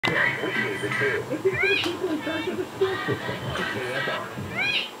It's just for the people in charge of the school system. KFR.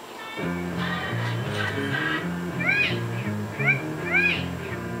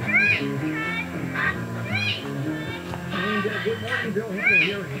 And good morning, Bill Hickman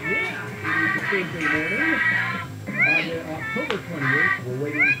here. Yeah, it is a Thursday morning. On October 28th, we're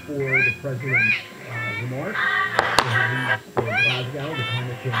waiting for the president's remarks. For Glasgow, the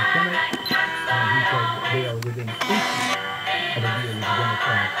Climate Change Summit. He said they are within inches of a deal with the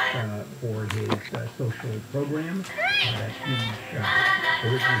Democrats for his social program. That huge,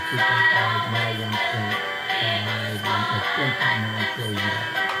 originally $3.5, now $1.9 trillion.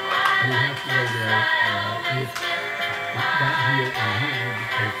 And we have to go there with that deal in hand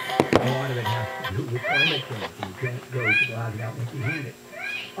because a lot of it has to do with climate change. And you can't go to Glasgow empty-handed.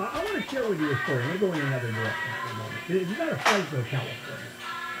 I want to share with you a story. I'm going to go in another direction for a moment. It's out of Chrysler, California.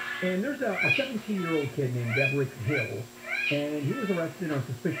 And there's a 17-year-old kid named Debrick Hill, and he was arrested on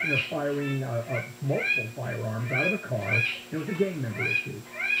suspicion of firing multiple firearms out of a car. It was a gang member issue.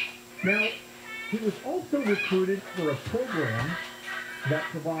 Now, he was also recruited for a program that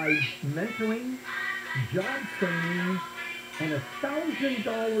provides mentoring, job training, and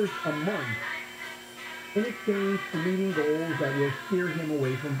 $1,000 a month in exchange for meeting goals that will steer him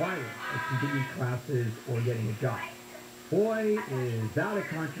away from violence, like completing classes or getting a job. Boy, is that a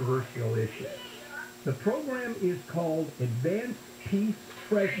controversial issue. The program is called Advanced Peace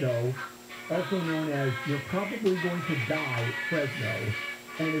Fresno, also known as You're Probably Going to Die Fresno,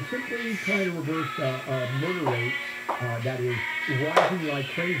 and is simply trying to reverse a murder rate that is rising like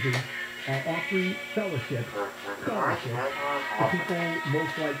crazy, offering scholarships to people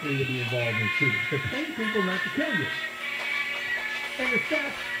most likely to be involved in shootings. To train people not to kill you. And the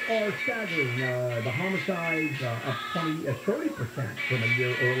stats are staggering. The homicides up 30% from a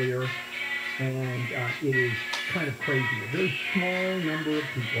year earlier, and it is kind of crazy. A very small number of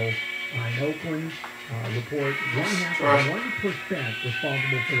people in Oakland report 1%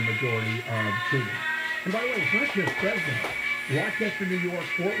 responsible for the majority of shootings. And by the way, it's not just Fresno. Rochester, New York,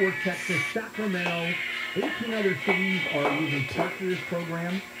 Fort Worth, Texas, Sacramento, 18 other cities are using parts of this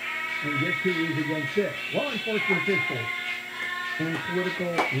program. And guess who is against this? Law enforcement officials and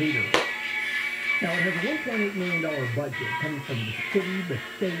political leaders. Now, it has a $1.8 million budget coming from the city, the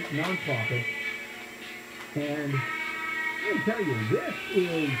state, nonprofits. And let me tell you, this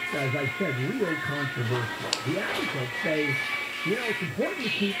is, as I said, real controversial. The advocates say, you know, it's important to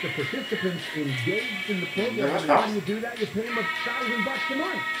keep the participants engaged in the program. And how do you do that? You pay them $1,000 a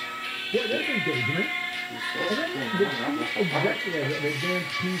month. Well, there's engagement. And then the chief executive of Advanced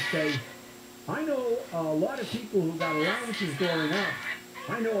Peace says, I know a lot of people who got allowances growing up.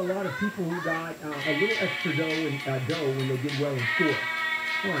 I know a lot of people who got a little extra dough when they did well in school.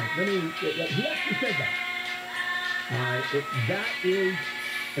 All right, he actually said that. That is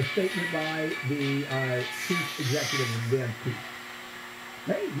a statement by the chief executive of Advanced Peace.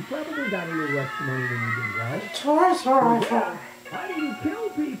 Hey, you probably got a little extra money when you did well. Yeah, I didn't kill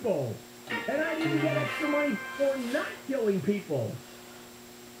people. And I didn't get extra money for not killing people.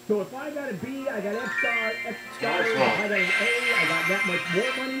 So if I got a B, I got X stars, if I got an A, I got that much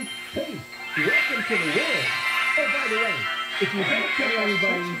more money. Hey, welcome to the world. Oh, by the way, if you don't kill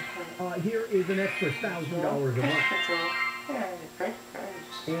anybody, here is an extra $1,000 a month.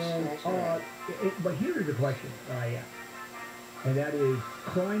 And, but here's the question I ask. And that is,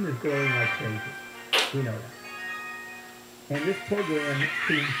 crime is growing like crazy. We know that. And this program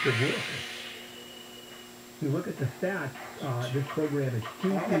seems to work. If you look at the stats, this program is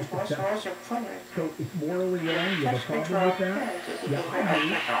hugely successful. So it's morally wrong. You have a problem with that? Yeah, I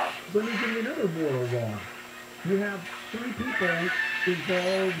do. Let me give you another moral wrong. You have 3 people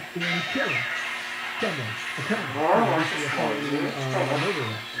involved in killing someone, a crime, a murder.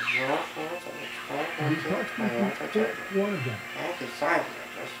 The prosecution took one of them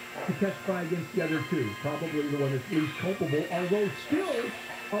to testify against the other 2, probably the one that's least culpable, although still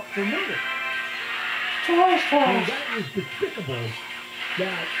up for murder. And that is despicable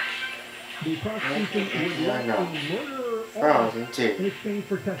that the prosecution would let a murderer off in exchange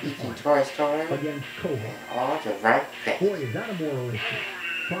for testifying against cohort. Boy, is that a moral issue.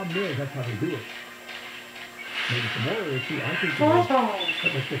 Problem is, that's how they do it. Maybe it's a moral issue. I think it is.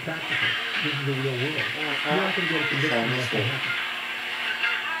 But let's get practical. This is the real world. You're not going to get a conviction unless it happens.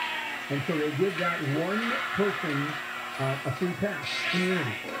 And so they give that one person a free pass.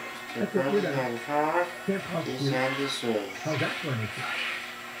 Immunity. That's what we're done. Can't prosecute. How's that for an issue?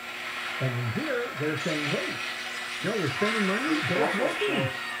 And in here, they're saying, hey, no, we're spending money, but it's working.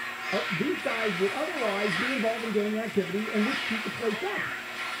 These guys would otherwise be involved in gang activity and would keep the place up.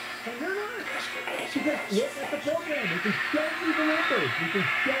 And they're not. Because look at the program. We can show you the numbers. We can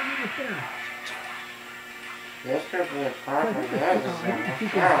show you the stats. This could be a So I proper think the medicine.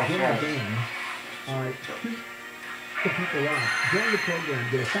 people that join the band, shoot the people up, join the program,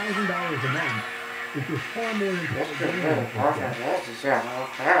 get $1,000 a month, which is far more than This the could be band a would proper get. medicine.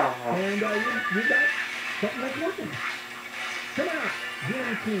 And you got something that's working. Come out,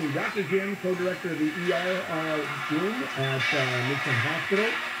 Jim King, Dr. Jim, co-director of the ER room at Mission Hospital.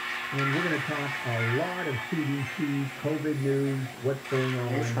 And we're going to talk a lot of CDC, COVID news, what's going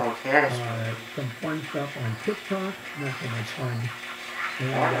on, some fun stuff on TikTok, not so much fun.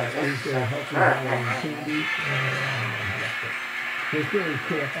 And is there healthy Halloween candy? This is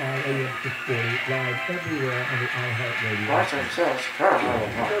KFI AM 640, live everywhere on the iHeartRadio.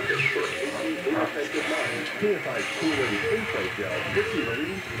 KFI's cool-rated insight gel, 50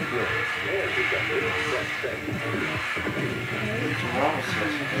 release, and grow. And it's got really fresh scent.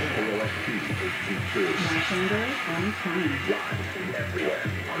 National on time. Live everywhere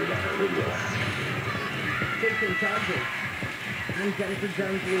on the iHeartRadio app. Kids in Charges. I'm Jennifer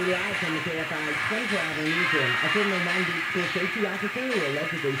Jones, live from the KFI 24-hour newsroom. A former Long Beach school safety officer who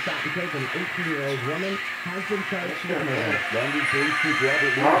allegedly shot and killed an 18-year-old woman has been charged with murder. Long Beach Police Chief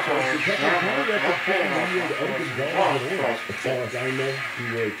Robert Lee says Detective Conrad was 15-year-old Oakland Gonzalez. As far as I know, he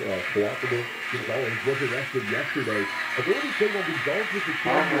was cooperative. Gonzalez was arrested yesterday. Authorities say while Gonzalez was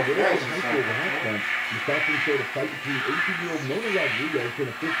attending the Wilson High School last month, he saw some sort of fight between 18-year-old Mona Rodriguez and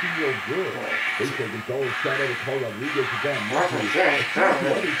a 15-year-old girl. They say Gonzalez shot at a car Rodriguez was on.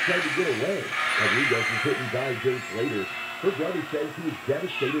 Others tried to get away. Rodriguez was hit and died days later. Her brother says he was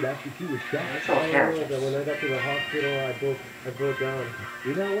devastated after she was shot. I know that when I got to the hospital, I broke down.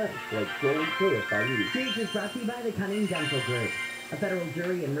 You know what? Like slowly through it by you. News is brought to you by the Cunning Dental Group. A federal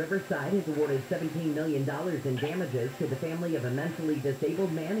jury in Riverside has awarded $17 million in damages to the family of a mentally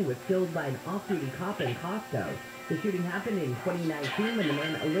disabled man who was killed by an off-duty cop in Costco. The shooting happened in 2019 when the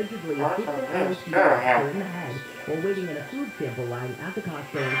man allegedly hit the LSD officer in the head while waiting in a food sample line at the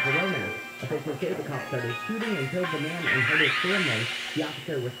Costco in Corona. Officials say the cop started shooting and killed the man and hurt his family. The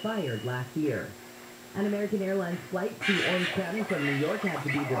officer was fired last year. An American Airlines flight to Orange County from New York had to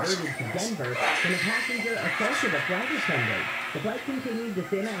be diverted to Denver when a passenger assaulted a flight attendant. The flight continued to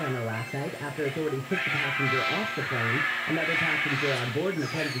Santa Ana last night after authorities took the passenger off the plane. Another passenger on board,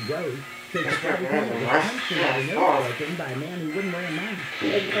 Mackenzie Rose, says the flight attendant was punched and had a nose broken by a man who wouldn't wear a mask.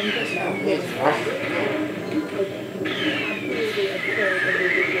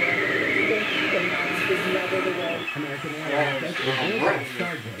 American Airlines says it's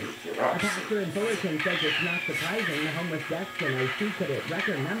charges. A pastor in Fullerton says it's not surprising the homeless deaths in OC could hit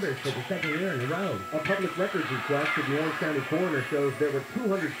record numbers for the second year in a row. A public records request of the Orange County coroner shows there were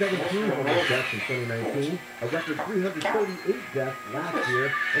 217 homeless deaths in 2019, a record 338 deaths last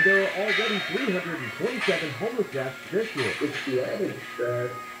year, and there are already 327 homeless deaths this year. It's the added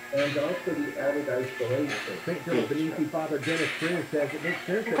stress and also the added isolation. St. Joe's Benici Father Dennis Springer says it makes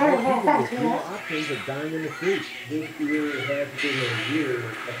sense that more people with fewer options are dying in the streets. This year has been a year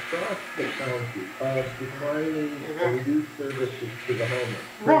across the county of declining and reduced services to the homeless.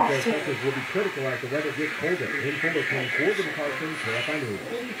 Springer says centers will be critical as the weather gets colder. In Fullerton, Corbin Carson, KFI News.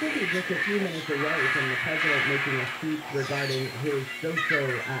 Well, you could be just a few minutes away from the president making a speech regarding his social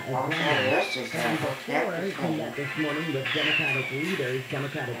agenda. And before he met this morning with Democratic leaders,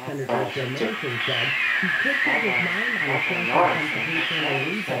 Democratic Senator Joe Manchin said he could change his mind on a social constitutional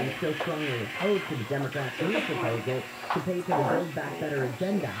reason still strongly opposed to the Democrats' new proposal to pay for the Build Back Better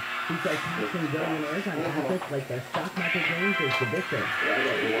agenda. He says taxing billionaires on assets like their stock market gains is divisive.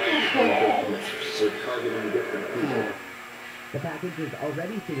 The package is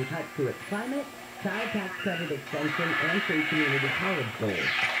already seeing cuts to its climate, child tax credit extension, and free community college goals.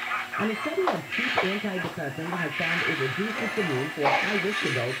 And a study of cheap antidepressants has found it reduces the need for high-risk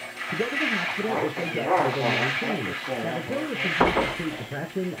adults to go to the hospital if they get COVID-19. Now, the pill, which is used to treat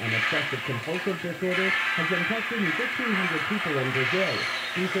depression and obsessive compulsive disorder, has been tested in 1,500 people in Brazil.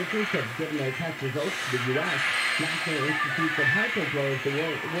 Researchers have given their test results to the U.S. National Institutes of Health as well as the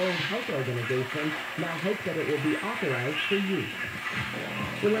World Health Organization now hope that it will be authorized for use.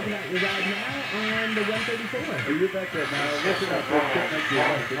 We're looking at your ride now on the 134. You betcha. Now, listen up. Let's get next to you.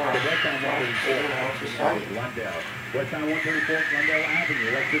 It's the westbound 134 Glendale. Westbound 134 Glendale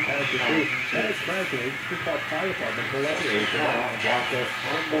Avenue. Let's just have to see. And it's presently, just called fire department collaboration.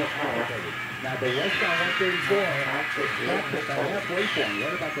 And more complicated. Now the west on 134, that's at the halfway point,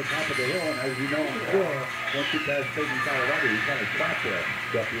 right about the top of the hill, and as you know, I'm sure, once you pass Creighton, Colorado, you kind of stop there.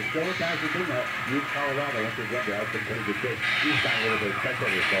 So if you're still in Pasadena, use Colorado once you get there. That's a pretty good shape. He's got a little bit of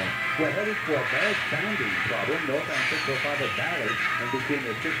spectator phone. We're headed for a bad sounding problem. Northbound 605 at Ballard, and between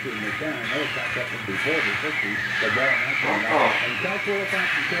the 60 and the 10. I know it's back up from before the 60, but now I'm not going up. And South Florida, I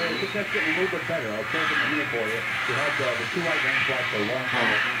think that's getting a little bit better. I'll check in a minute for you. You have the two right lane flags for a long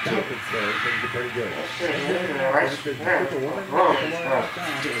time. South is there. Things are pretty good.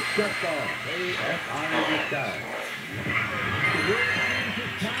 Just off. AFI in the sky. The World Series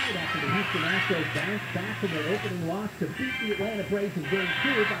is tied after the Houston Astros bounced back from their opening loss to beat the Atlanta Braves in Game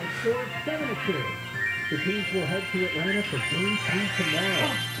 2 by a score of 7-2. The teams will head to Atlanta for Game 3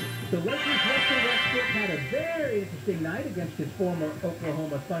 tomorrow. The Lakers' Russell Westbrook had a very interesting night against his former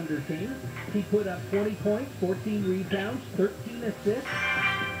Oklahoma Thunder team. He put up 20 points, 14 rebounds, 13 assists,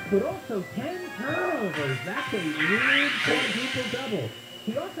 but also 10 turnovers. That's a weird quadruple-double.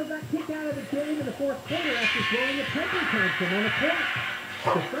 He also got kicked out of the game in the fourth quarter after throwing a temper tantrum on the court.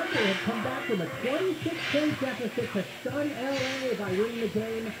 The Thunder had come back from a 26-point deficit to stun LA by winning the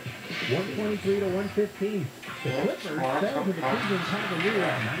game 123-115. The Clippers fell to the Cleveland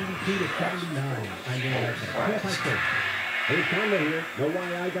Cavaliers 92-79. I'm going to KFI. Hey, Conley here. Know why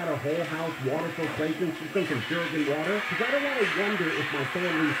I got a whole house water filtration system from Cherokee Water? Because I don't want to wonder if my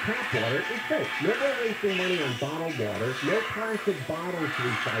family's tap water is safe. No more wasting money on bottled water, no plastic bottles to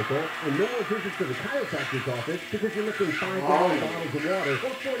recycle, and no more visits to the chiropractor's office because you're looking 5-gallon bottles of water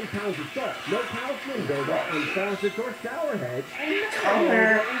or 40 pounds of salt. No calcium buildup on faucets or shower heads, and nothing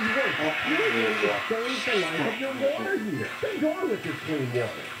more is worse. You're going to change the life of your water heater. Been gone with this clean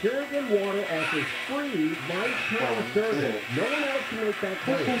water. Cherokee Water offers free lifetime service. No one else can make that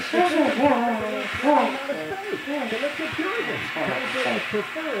claim. So let's get Puritan, California's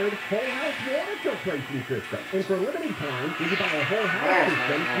preferred whole house water filtration system. And for a limited time, when you buy a whole house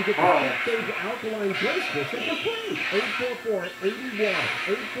system, you get the 6-stage alkaline flow system for free. 844-80-WATER.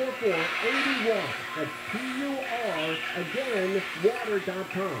 844-80-WATER. That's P-U-R, again,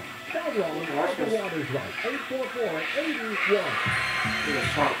 water.com. Spell wrong, but the water's right. 844-80-WATER.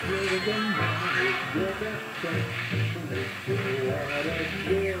 Puritan water is your best friend.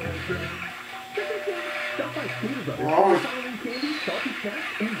 Stop by Scooter Brothers. Following candy, salty snacks,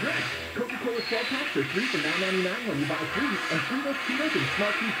 and drinks. Coca-Cola 12-packs are 3 for $9.99 when you buy 3. And Fritos, Cheetos, and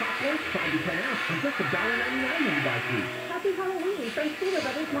Smart Tea Popcorn, 5 to 10 ounce, and just $1.99 when you buy 3. Happy Halloween from Scooter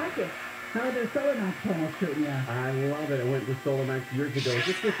Brothers Market. How are those Solar Max panels treating you? I love it. I went with Solar Max years ago.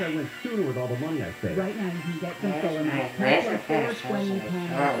 Just wish I went sooner with all the money I saved. Right now you can get some Solar Max. Tesla 420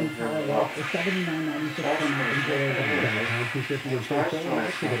 panels in Colorado for $79.96 per month in Florida. $250 with Solar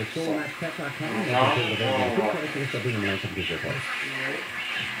Max. You go to solarmaxtech.com and that's available. Good prices. They'll be in the link of the video.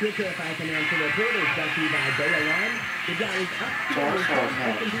 Your KFI Financial Report is brought to you by Bay One. The Dow is up 2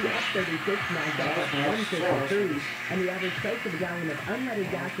 S&P up 36, NASDAQ up 153, and the average price of a gallon of unleaded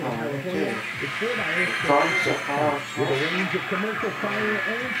gas in California is $4.36. With a range of commercial fire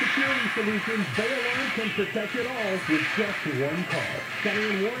and security solutions, Bay One can protect it all with just one call. Sunny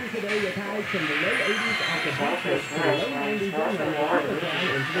and warm today with highs from the low 80s off the beach coast to the low 90s on the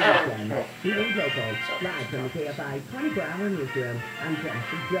Riverside into the weekend. Stephen Coco, live from the KFI 24-hour newsroom. I'm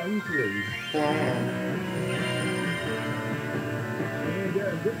Jennifer Jones Lee.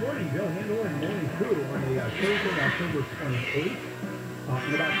 And good morning, Joe Handel and Morning Crew on a Thursday, October 28th.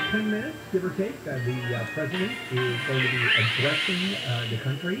 In about 10 minutes, give or take, the president is going to be addressing the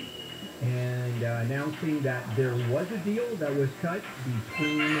country and announcing that there was a deal that was cut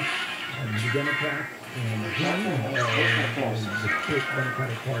between the Democrats and him and the split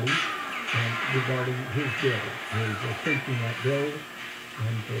Democratic Party regarding his bill, his safety net bill.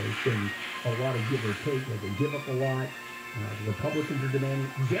 And there's been a lot of give or take. They give up a lot. The Republicans are demanding,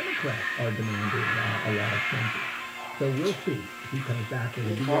 Democrats are demanding a lot of changes. So we'll see if he comes back with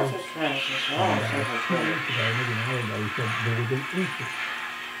a deal. 2 weeks ago, maybe an hour ago, he said there was an instance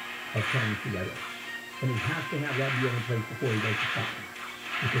of coming together. And he has to have that deal in place before he makes a sign.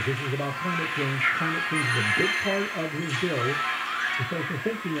 Because this is about climate change. Climate change is a big part of his bill. The social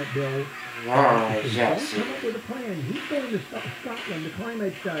safety net bill. Don't come up with a plan. He's going to Scotland, the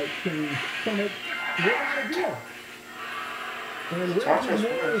climate change summit, without a deal. And we're the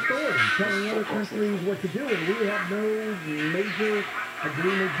moral authority telling other countries what to do, and we have no major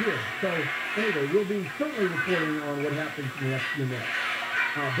agreement here. So, anyway, we'll be certainly reporting on what happens in the next few minutes.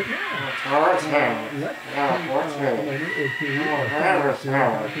 But now, let's take a moment or two to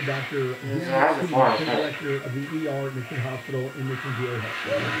talk to Dr. Jim, director of the ER Mission Hospital in Mission Viejo.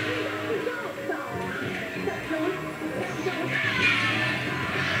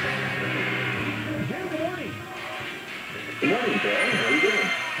 Good morning, Bill. How you doing?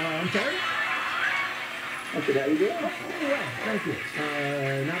 I'm sorry? I said, how you doing? Oh, well, thank you.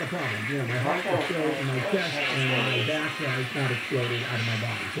 Not a problem. You know, my heart is still in my chest and my back is not exploded out of my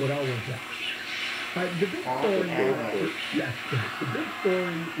body, so it all works out. The big story is, yes, the big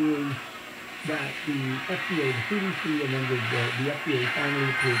story is that the FDA, the CDC, and then the FDA finally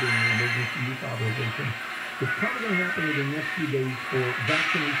approving the emergency use authorization. It's probably going to happen in the next few days for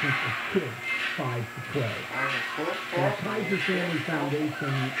vaccinations for kids 5 to 12. The Kaiser Family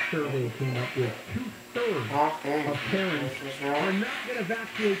Foundation survey came up with 2/3 of parents are not going to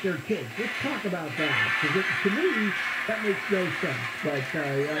vaccinate their kids. Let's talk about that, because to me, that makes no sense. But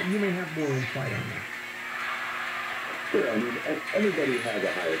you may have more insight on that. Sure, I mean, everybody has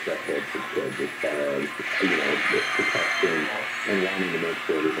a higher threshold for kids as far as, the protection and wanting to make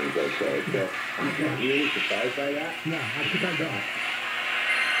sure everything's okay. So I'm not really surprised by that. Yeah, I think I got it.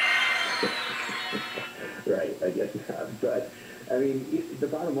 Right, I guess not. But, I mean, the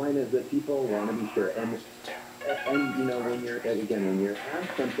bottom line is that people want to be sure. And when you have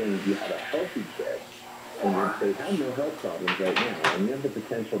something, you have a healthy kid, and they have no health problems right now, and you have the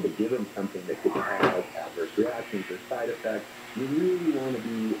potential to give them something that could have adverse reactions or side effects, you really want to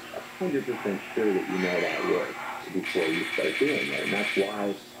be 100% sure that you know that works before you start doing it. And that's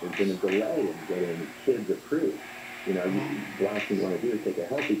why there's been a delay in getting kids approved. The last thing you want to do is take a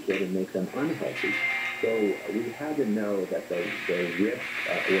healthy kid and make them unhealthy. So we had to know that the risk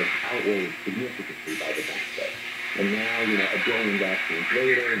was outweighed significantly by the benefit. And now, a billion vaccines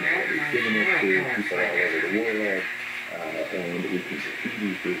later, now we've given it to people all over the world, and we can see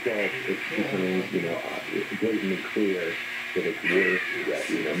these results. It's becoming, blatantly clear that it's worth,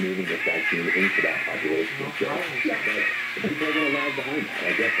 moving this vaccine into that population. So, but people are going to lag behind that.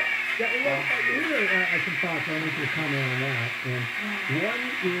 I get that. Yeah, well, here are some thoughts. I want you to comment on that. And one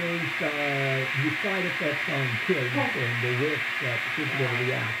is the side effects on kids and the risk that kids will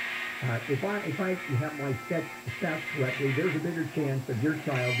react. If I have my stats correctly, there's a bigger chance of your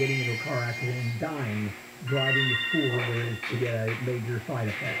child getting into a car accident and dying driving to school than there is to get a major side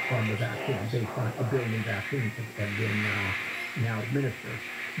effect from the vaccine based on a billion vaccines that have been now administered.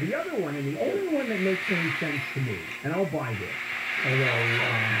 The other one, and the only one that makes any sense to me, and I'll buy this, although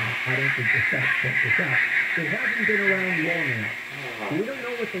I don't think the stats point this out, it hasn't been around long enough. We don't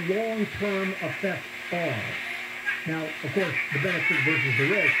know what the long-term effects are. Now, of course, the benefit versus the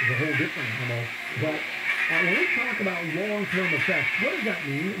risk is a whole different animal, but when we talk about long-term effects, what does that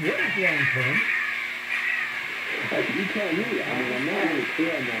mean? What is long-term? You tell me. I mean, I'm not really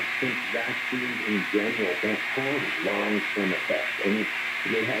clear on that since vaccines in general don't have long-term effects. I mean,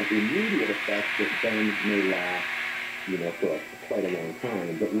 they have immediate effects that then may last, for quite a long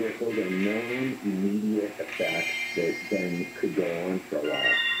time, but those are known immediate effects that then could go on for a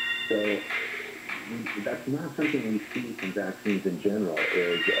while. So that's not something we see from vaccines in general,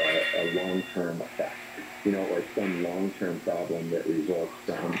 is a long-term effect, or some long-term problem that results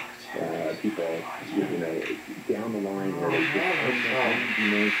from people, down the line where they just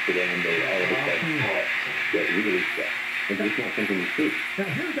unbeknownst to them, they all of a sudden get really sick. And it's not something we see. Now,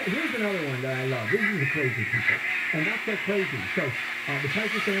 here's another one that I love. This is the crazy people. And not so crazy. So, the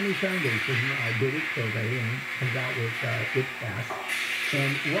Kaiser Family Foundation did its survey and comes out with its stats.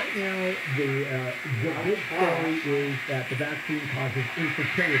 And right now, the big story is that the vaccine causes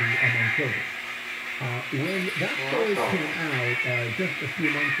infertility among children. When that story came out just a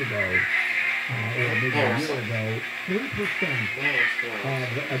few months ago, or maybe a year ago, 3% of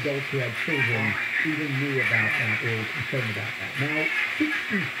the adults who had children even knew about that or were concerned about that. Now,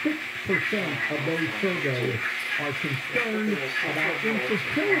 66% of those surveyed are concerned about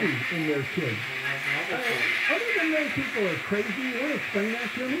infertility in their kids. Other than those people are crazy, you want to explain that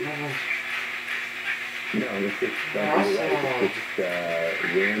to me? No, it's just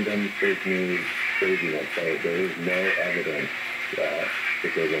random fake news craziness. There is no evidence that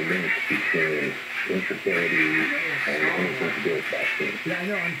there's a link between infertility and anything to do with vaccines. Yeah, I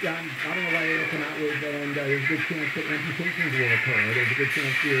know. I don't know why they come out with, and there's a good chance that amputations will occur. There's a good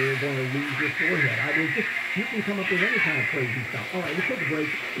chance you're going to lose your forehead. You can come up with any kind of crazy stuff. All right, let's take a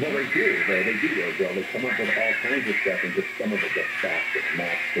break. Well, they do, Bill. They come up with all kinds of stuff, and just some of it gets facts.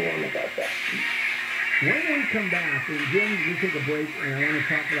 Matt's the one about vaccines. When we come back, and again, we take a break, and I want to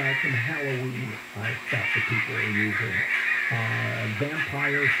talk about some Halloween stuff that people are using.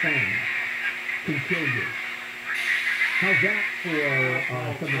 Vampire fangs can kill you. How's that for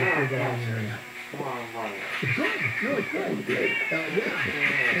something that's still going on the internet? It's good. No, it's good.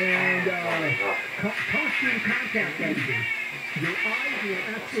 And costume contact lenses. Your eyes will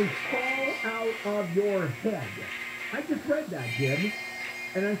actually fall out of your head. I just read that, Jim,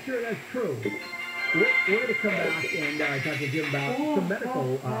 and I'm sure that's true. We're going to come back and talk to Jim about some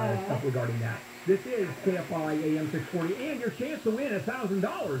medical stuff regarding that. This is KFI AM 640, and your chance to win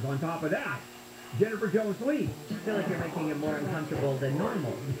 $1,000 on top of that. Jennifer Jones-Lee. I feel like you're making it more uncomfortable than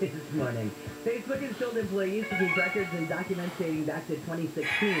normal this morning. Facebook has told employees to keep records and documents dating back to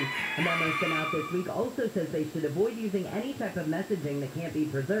 2016. A memo sent out this week also says they should avoid using any type of messaging that can't be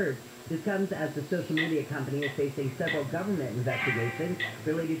preserved. This comes as the social media company is facing several government investigations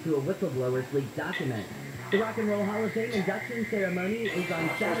related to a whistleblower's leaked document. The Rock and Roll Hall of Fame induction ceremony is on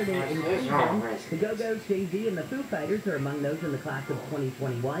Saturday in Cleveland. The Go-Go's, Jay-Z, and the Foo Fighters are among those in the class of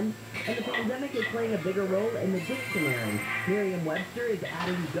 2021. And the pandemic is playing a bigger role in the dictionary. Merriam-Webster is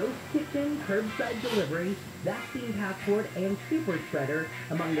adding ghost kitchen, curbside delivery, vaccine passport, and super spreader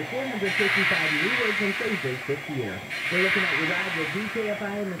among the 455 new words and phrases this year. We're looking at your ride with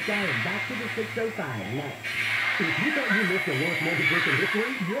DKFI in the sky and back to the 605 next. If you thought you missed the lowest mortgage rate in history,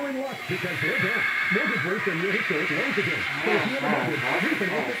 you're in luck because they're back. Mortgage rates are near historic lows again. So if you have a mortgage,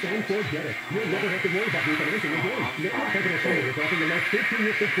 refinance it and forget it. You'll never have to worry about refinancing again. Network Capital Solar is offering the last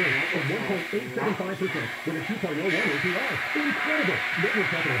 15-year fixed rate of 1.875% with a 2.01 APR. Incredible! Network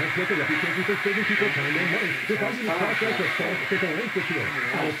Capital has built a reputation for saving people time and money. They're finding the process of fast, simple, and secure.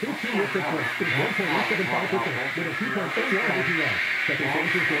 Our 15-year fixed rate is 1.875% with a 2.01 APR. Second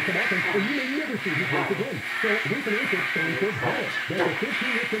chances will come up, and you may never see these rates again. So refinance it and forget it. That's a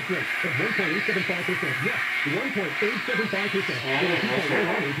 15-year fixed rate of 1.875%. Yes, 1.875% with a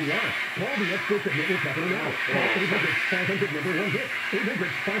 2.01 APR. Call the experts at Network Capital now. Call 800-500-1-HIT.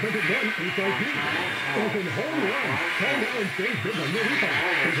 800-500-1-HIT. Open home run. Call now and save big on your refund.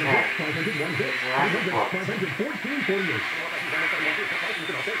 800-500-1-HIT. 800-500-1448.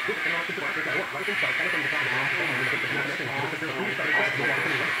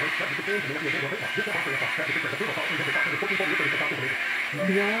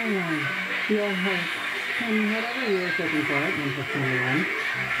 Your host, and whatever you're looking for at 151,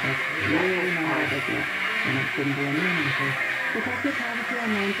 that's really not our business, and it shouldn't be any answer. Protect your privacy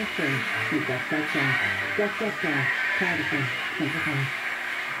online for free. We've got privacy, simplified.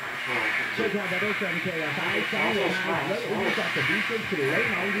 Check out that Ocean KFI song and how low 80s off the beaches to the low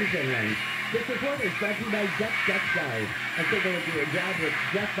 90s inland. This report is brought to you by Go. Let's take a look at your job with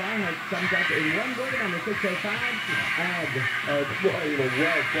Jeff Barnhart sums up in one word on the 605, ag. Well,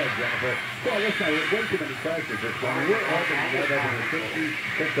 well said, Jennifer. Well, listen, way too many questions this morning. We're open together in the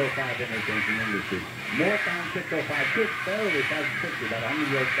 60, 605 interchanging industry. Northbound 605, just barely past 60, about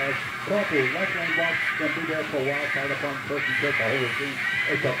 100 yards south. Properly, left lane walk, going to be there for a while, tied up on first and third, the whole routine.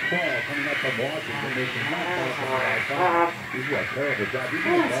 It's a crawl coming up from Washington. This is not far from the outside. You do a terrible job. You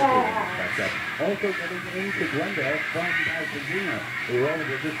do a terrible job. Also getting into Glendale from Pasadena. We were over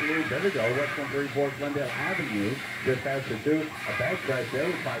just a little bit ago, West 134 Glendale Avenue, just has to do a bad crash there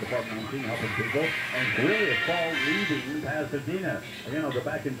with Fire Department 19 helping people, and really a fall leaving Pasadena. Again, I'll go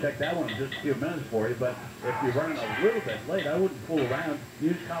back and check that one in just a few minutes for you, but if you're running a little bit late, I wouldn't fool around.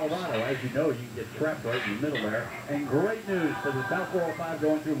 Use Colorado. As you know, you can get trapped right in the middle there. And great news for the South 405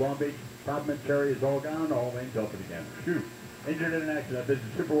 going through Long Beach. Problem at Cherry is all gone, all lanes open again. Phew. Injured in an accident. Visit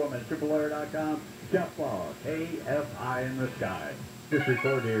superwoman@superlawyer.com. Jeff Law, KFI in the sky. This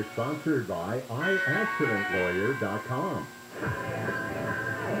report is sponsored by iaccidentlawyer.com.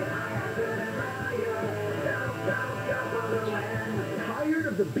 Tired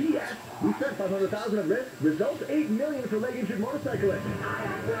of the BS? We spent $500,000 at risk. Results $8 million for leg-injured motorcyclists.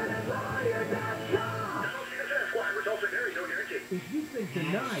 If you've been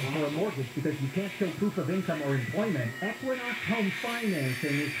denied for a mortgage because you can't show proof of income or employment, Equinox Home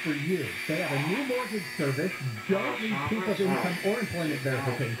Financing is for you. They have a new mortgage service, don't need proof of income or employment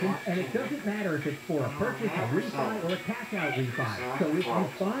verification, and it doesn't matter if it's for a purchase, a refi, or a cash-out refi. So if you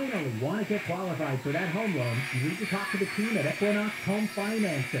finally want to get qualified for that home loan, you need to talk to the team at Equinox Home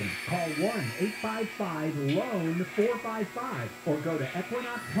Financing. Call 1-855-LOAN-455 or go to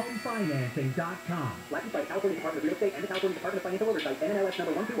equinoxhomefinancing.com. Licensed by the California Department of Real Estate and the California Department of Financial Oversight, NMLS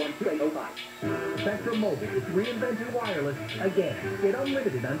number 1212805. Spectrum Mobile is reinventing wireless again. Get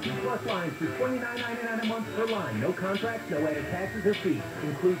unlimited on 2+ lines for $29.99 a month per line. No contracts, no added taxes or fees.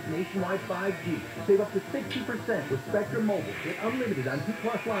 Includes nationwide 5G. Save up to 60% with Spectrum Mobile. Get unlimited on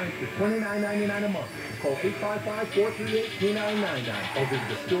 2+ lines for $29.99 a month. Call 855-438-2999 or visit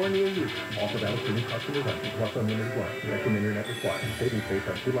the store near you. Offer valid for new customers on 2+ unlimited lines. Spectrum Internet required. Savings based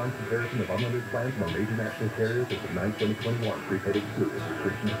on 2 line comparison of unlimited plans from major national carriers as of 9/2021. Prepaid excluded.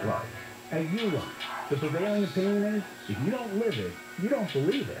 Restrictions apply. At Uline, the prevailing opinion is, if you don't live it, you don't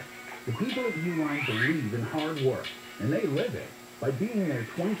believe it. The people at Uline believe in hard work, and they live it by being there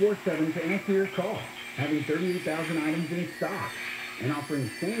 24/7 to answer your call, having 38,000 items in stock, and offering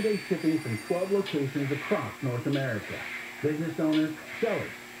same-day shipping from 12 locations across North America. Business owners, sellers,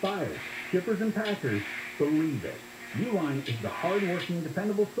 buyers, shippers, and packers, believe it. Uline is the hard-working,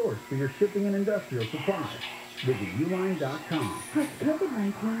 dependable source for your shipping and industrial supplies. Visit uline.com. Has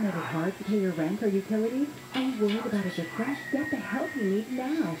COVID-19 made it hard to pay your rent or utilities? Are you worried about evictions? Get the help you need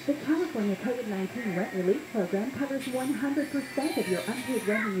now. The California COVID-19 Rent Relief Program covers 100% of your unpaid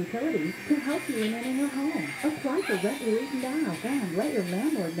rent and utilities to help you remain in your home. Apply for rent relief now and let your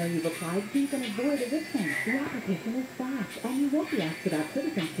landlord know you've applied so you can avoid eviction. The application is fast and you won't be asked about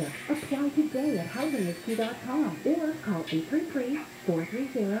citizenship. Apply today at housingisq.com or call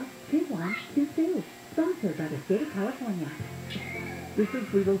 833-430-2122. Sponsored by the state of California. This is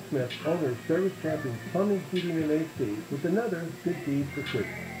Guido Smith, owner of Service Champions Plumbing, Heating, and AC, with another good deed for free.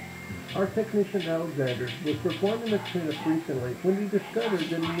 Our technician Alexander was performing a cleanup recently when he discovered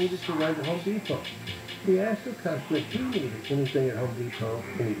that he needed to run to Home Depot. He asked the customer if he needed anything at Home Depot,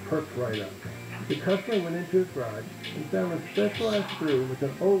 and he perked right up. The customer went into his garage and found a specialized screw with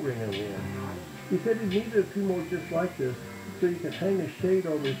an O-ring on the end. He said he needed a few more just like this so he could hang a shade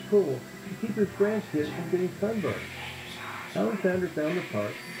over his pool to keep his grandkids from getting sunburned. Alexander found the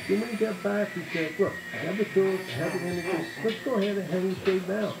part, then when he got back, he said, look, I have the tools, I have the images, let's go ahead and hang the shade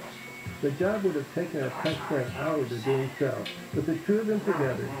down. The job would have taken our customer an hour to do himself, but the two of them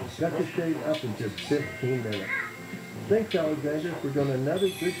together got the shade up in just 15 minutes. Thanks, Alexander, for doing another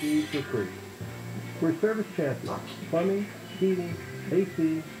good deed for free. We're Service Champions, plumbing, heating,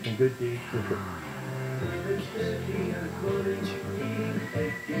 AC, and good deeds for free.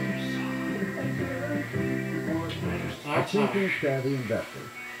 Attention-savvy investors,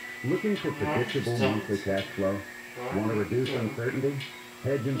 looking for predictable monthly cash flow? Want to reduce uncertainty,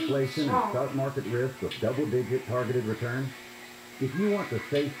 hedge inflation, and stock market risk with double-digit targeted returns? If you want the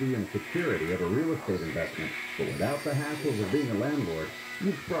safety and security of a real estate investment, but without the hassles of being a landlord,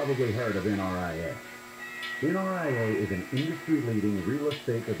 you've probably heard of NRIA. NRIA is an industry-leading real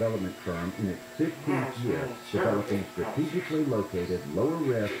estate development firm in its 15th year, developing strategically located,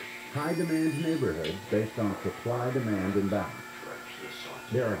 lower-risk, high-demand neighborhoods based on supply-demand imbalance.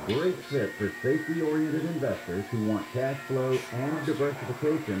 They're a great fit for safety-oriented investors who want cash flow and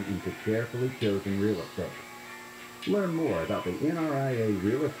diversification into carefully chosen real estate. Learn more about the NRIA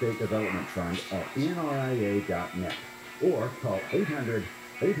Real Estate Development Fund at nria.net or call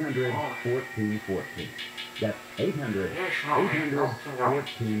 800-1414. That's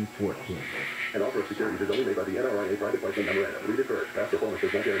 800-1414. An offer of securities is only made by the NRIA Private Placement Memorandum. Read it first. Past performance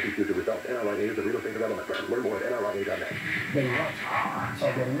does not guarantee future results. NRIA is a real estate development firm. Learn more at nria.net. Getting lost.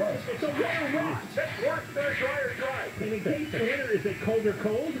 Oh, getting lost. It's a water rock. That's worse than a dryer dry. And in case the winter is a colder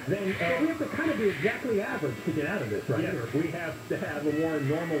cold, then we have to kind of be exactly average to get out of this, right? Yes, we have to have a more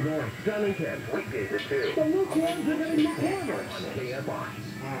normal norm. John and Ken, weekdays at 2. The lukewarms are getting lukewarmer on KFI.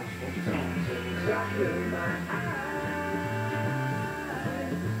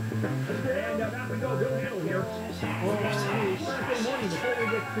 And back we go, Bill Handel here. Thursday morning, before we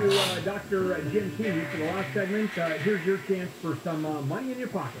get to Dr. Jim Keeney for the last segment, here's your chance for some money in your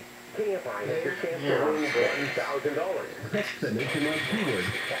pocket. KFI has your chance to win $1,000. Text the nationwide keyword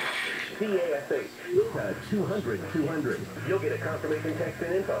CASH. 200-200. You'll get a confirmation text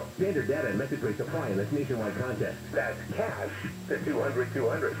and info. Standard data and message rates apply in this nationwide contest. That's cash to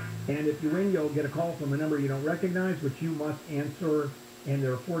 200-200. And if you win, you'll get a call from a number you don't recognize, which you must answer. And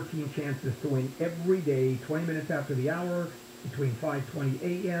there are 14 chances to win every day, 20 minutes after the hour, between 5:20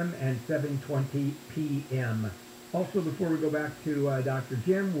 a.m. and 7:20 p.m. Also, before we go back to Dr.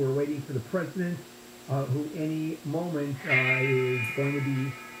 Jim, we're waiting for the president, who any moment is going to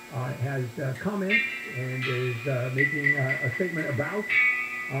be, has comments and is making a statement about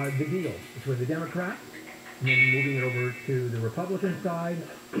the deal between the Democrats, and then moving it over to the Republican side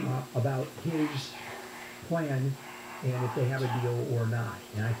about his plan and if they have a deal or not.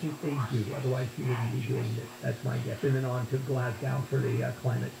 And I think they do, otherwise he wouldn't be doing this. That's my guess. And then on to Glasgow for the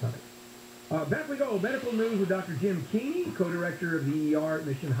climate summit. Back we go. Medical news with Dr. Jim Keeney, co-director of the ER at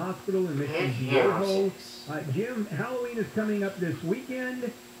Mission Hospital in Mission Viejo. Jim, Halloween is coming up this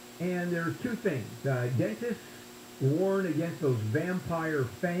weekend, and there's two things. Dentists warn against those vampire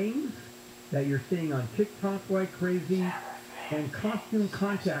fangs that you're seeing on TikTok like crazy, and costume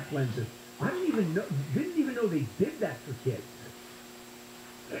contact lenses. I didn't even know they did that for kids.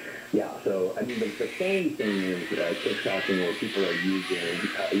 Yeah, so, I mean, the funny thing is TikToking where people are using,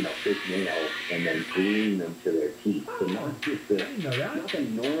 fake nails and then gluing them to their teeth. So not just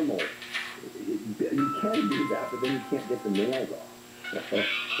nothing normal. You can do that, but then you can't get the nails off. That's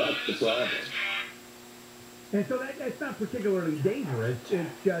the problem. And so that's not particularly dangerous.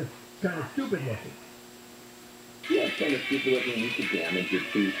 It's just kind of stupid looking. Yeah, kind of stupid looking. You could damage your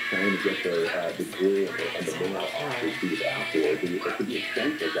teeth trying to get the glue and the nail off your teeth afterwards. And it could be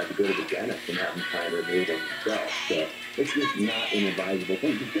expensive. You have to go to the dentist and have them try and remove them yourself. So it's just not an advisable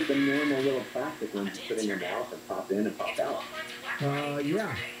thing. Just get the normal little plastic ones you put in your mouth and pop in and pop out.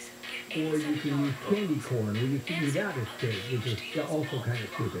 Yeah. Or you can use candy corn. We used to do that as kids, which is also kind of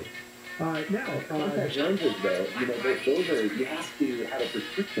stupid. Contact lenses, though, those are, you have to have a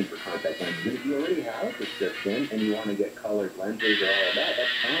prescription for contact lenses. And if you already have a prescription and you want to get colored lenses or all of that, that's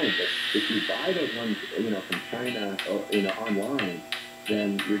fine. But if you buy those ones, from China, or, online,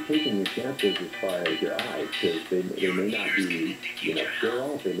 then you're taking your chances as far as your eyes, because they may not be,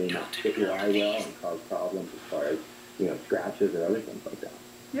 sterile, they may not fit your eye well and cause problems as far as, scratches or other things like that.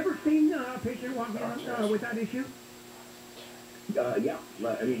 You ever seen a patient walk in with that issue? Yeah.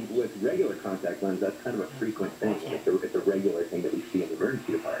 I mean, with regular contact lens, that's kind of a frequent thing. It's a regular thing that we see in the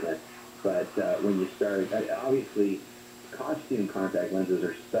emergency department. But when you start, obviously, costume contact lenses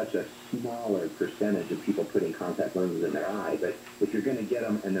are such a smaller percentage of people putting contact lenses in their eye. But if you're going to get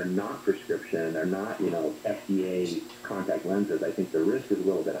them and they're not prescription, they're not, FDA contact lenses, I think the risk is a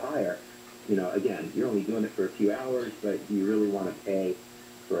little bit higher. Again, you're only doing it for a few hours, but do you really want to pay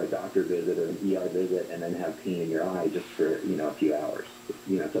for a doctor visit or an ER visit and then have pain in your eye just for, a few hours?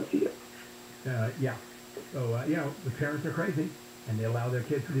 It's up to you. Yeah. So, the parents are crazy, and they allow their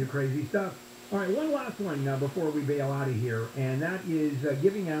kids to do crazy stuff. All right, one last one before we bail out of here, and that is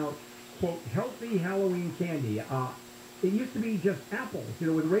giving out, quote, healthy Halloween candy. It used to be just apples,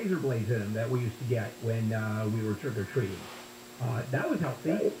 with razor blades in them that we used to get when we were trick-or-treating. That was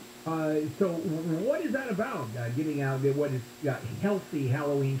healthy. Right. So what is that about, giving out what is healthy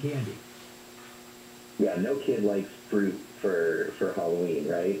Halloween candy? Yeah, no kid likes fruit for Halloween,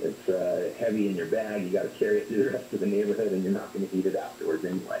 right? It's heavy in your bag. You got to carry it through the rest of the neighborhood, and you're not going to eat it afterwards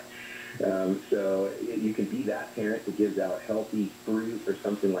anyway. So you can be that parent that gives out healthy fruit or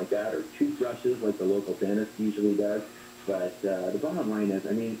something like that, or toothbrushes like the local dentist usually does. But the bottom line is,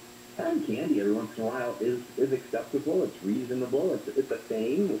 having candy every once in a while is acceptable. It's reasonable. It's a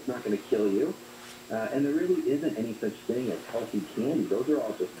thing. It's not going to kill you. And there really isn't any such thing as healthy candy. Those are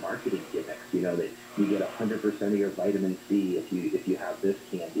all just marketing gimmicks. That you get 100% of your vitamin C if you have this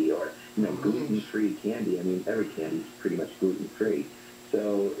candy, or gluten-free candy. Every candy is pretty much gluten-free.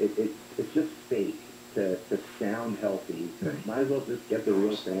 So it's just fake to sound healthy. Might as well just get the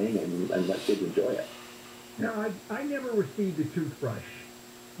real thing and let kids enjoy it. Now, I never received a toothbrush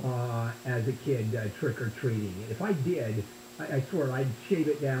as a kid trick-or-treating. If I did, I swear I'd shave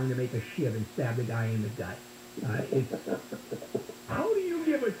it down to make a shiv and stab the guy in the gut. How do you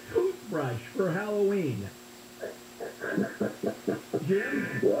give a toothbrush for Halloween?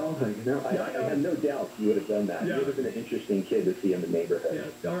 Jim? Well, I have no doubt you would have done that. Yeah. You would have been an interesting kid to see in the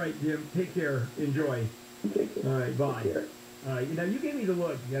neighborhood. Yeah. All right, Jim. Take care. Enjoy. Take care. All right, bye. Take care. You gave me the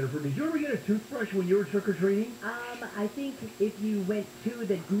look, Jennifer. Did you ever get a toothbrush when you were trick-or-treating? I think if you went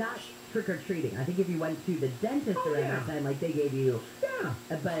to not trick-or-treating, I think if you went to the dentist around that time, like they gave you. Yeah.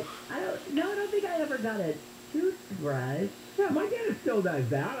 But I don't think I ever got a toothbrush. Yeah, my dad still does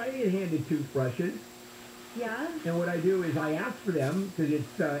that. I get handed toothbrushes. Yeah. And what I do is I ask for them,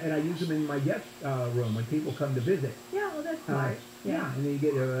 because and I use them in my guest room when people come to visit. Yeah, well, that's smart. Yeah, and then you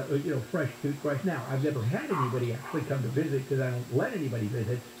get a fresh toothbrush. Now, I've never had anybody actually come to visit because I don't let anybody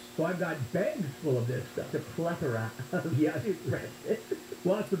visit. So I've got bags full of this stuff. The plethora of toothbrushes.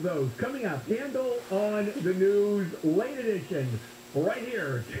 Lots of those. Coming up, Handle on the News, late edition. Right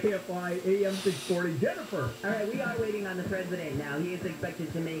here, KFI AM 640. Jennifer. All right, we are waiting on the president now. He is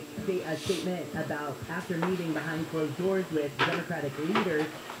expected to make a statement about after meeting behind closed doors with Democratic leaders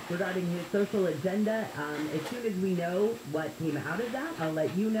regarding his social agenda. As soon as we know what came out of that, I'll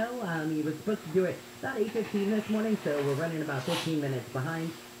let you know. He was supposed to do it about 8:15 this morning, so we're running about 15 minutes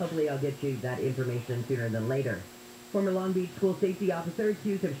behind. Hopefully I'll get you that information sooner than later. Former Long Beach school safety officer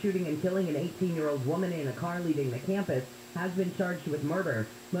accused of shooting and killing an 18-year-old woman in a car leaving the campus has been charged with murder.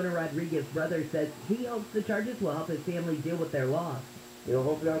 Mona Rodriguez's brother says he hopes the charges will help his family deal with their loss.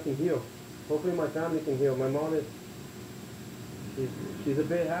 Hopefully I can heal. Hopefully my family can heal. My mom is, she's a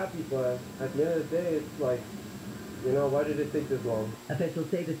bit happy, but at the end of the day, it's like, why did it take this long? Officials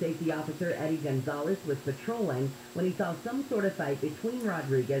say the safety officer, Eddie Gonzalez, was patrolling when he saw some sort of fight between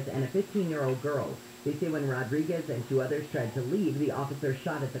Rodriguez and a 15-year-old girl. They say when Rodriguez and two others tried to leave, the officer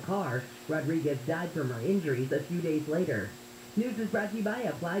shot at the car. Rodriguez died from her injuries a few days later. News is brought to you by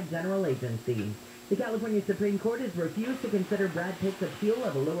Applied General Agency. The California Supreme Court has refused to consider Brad Pitt's appeal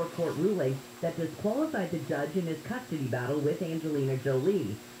of a lower court ruling that disqualified the judge in his custody battle with Angelina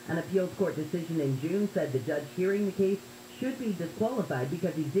Jolie. An appeals court decision in June said the judge hearing the case should be disqualified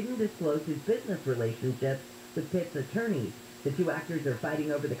because he didn't disclose his business relationships with Pitt's attorneys. The two actors are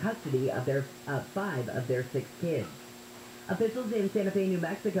fighting over the custody of their 5 of their 6 kids. Officials in Santa Fe, New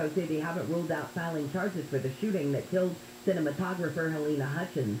Mexico say they haven't ruled out filing charges for the shooting that killed cinematographer Helena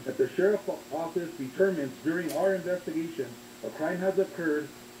Hutchins. If the sheriff's office determines during our investigation a crime has occurred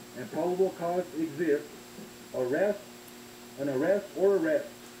and probable cause exists, an arrest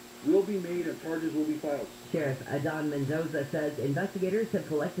will be made and charges will be filed. Sheriff Adon Mendoza says investigators have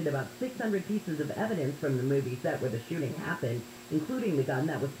collected about 600 pieces of evidence from the movie set where the shooting happened, including the gun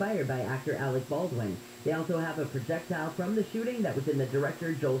that was fired by actor Alec Baldwin. They also have a projectile from the shooting that was in the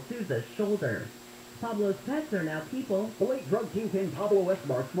director Joel Souza's shoulder. Pablo's pets are now people. The late drug kingpin Pablo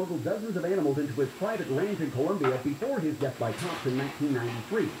Escobar smuggled dozens of animals into his private ranch in Colombia before his death by cops in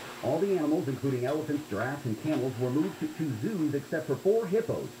 1993. All the animals, including elephants, giraffes, and camels, were moved to zoos except for 4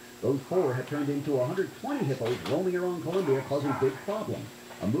 hippos. Those 4 have turned into 120 hippos roaming around Colombia, causing big problems.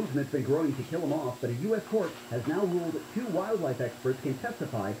 A movement's been growing to kill them off, but a U.S. court has now ruled 2 wildlife experts can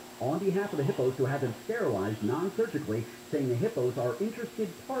testify on behalf of the hippos to have them sterilized non-surgically, saying the hippos are interested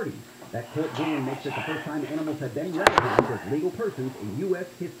parties. That court ruling makes it the first time animals have been recognized as legal persons in U.S.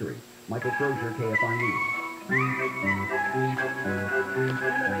 history. Michael Crozier, KFI News. The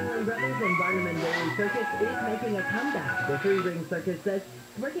Ringling Brothers and Barnum & Bailey Circus is making a comeback. The three-ring circus says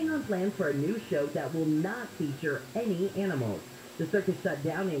it's working on plans for a new show that will not feature any animals. The circus shut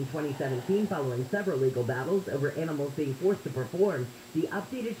down in 2017 following several legal battles over animals being forced to perform. The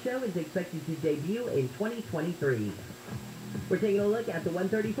updated show is expected to debut in 2023. We're taking a look at the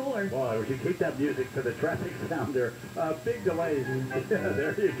 134. Boy, we should keep that music to the traffic sounder. Big delays.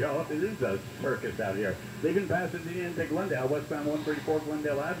 There you go. It is a circus out here. Leaving Pasadena into Glendale, westbound 134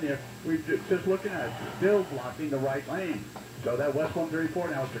 Glendale Avenue. We're just looking at it. Still blocking the right lane. So that West 134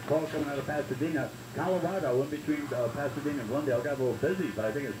 now, it's a call coming out of Pasadena. Colorado, in between Pasadena and Glendale, got a little busy, but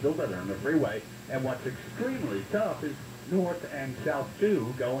I think it's still better on the freeway. And what's extremely tough is north and south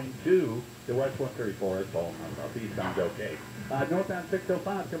 2 going to the West 134. It's all up. Eastbound's okay. Northbound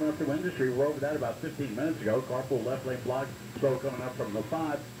 605 coming up through Industry. We're over that about 15 minutes ago. Carpool left lane block, slow coming up from the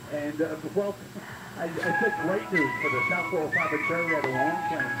 5. And, well, I took great news for the South 405 at Cherokee. Had a long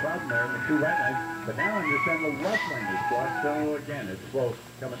time problem there in the 2 right lanes. But now I understand the left lane is blocked. So, again, it's slow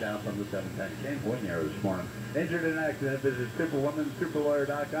coming down from the 710. Came point there this morning. Injured in an accident. Visit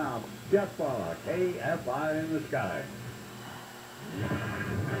superwomansuperlawyer.com. Just follow KFI in the sky.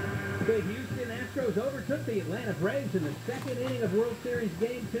 The Houston Astros overtook the Atlanta Braves in the second inning of World Series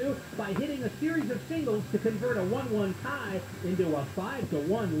Game 2 by hitting a series of singles to convert a 1-1 tie into a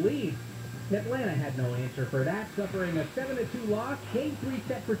 5-1 lead. Atlanta had no answer for that, suffering a 7-2 loss. Game 3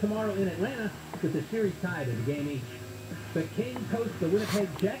 set for tomorrow in Atlanta with the series tied at a game each. The Kings host the Winnipeg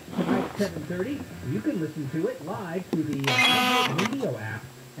Jets tonight at 7:30. You can listen to it live through the Radio app.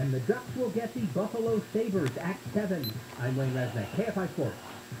 And the Ducks will get the Buffalo Sabres at 7. I'm Wayne Resnick, KFI Sports.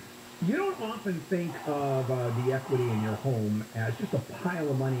 You don't often think of the equity in your home as just a pile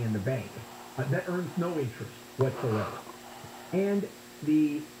of money in the bank that earns no interest whatsoever. And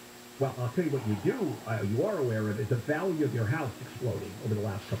well, I'll tell you what you do, you are aware of, is the value of your house exploding over the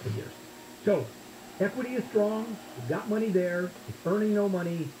last couple of years. So, equity is strong, you've got money there, it's earning no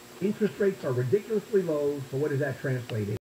money, interest rates are ridiculously low, so what does that translate into?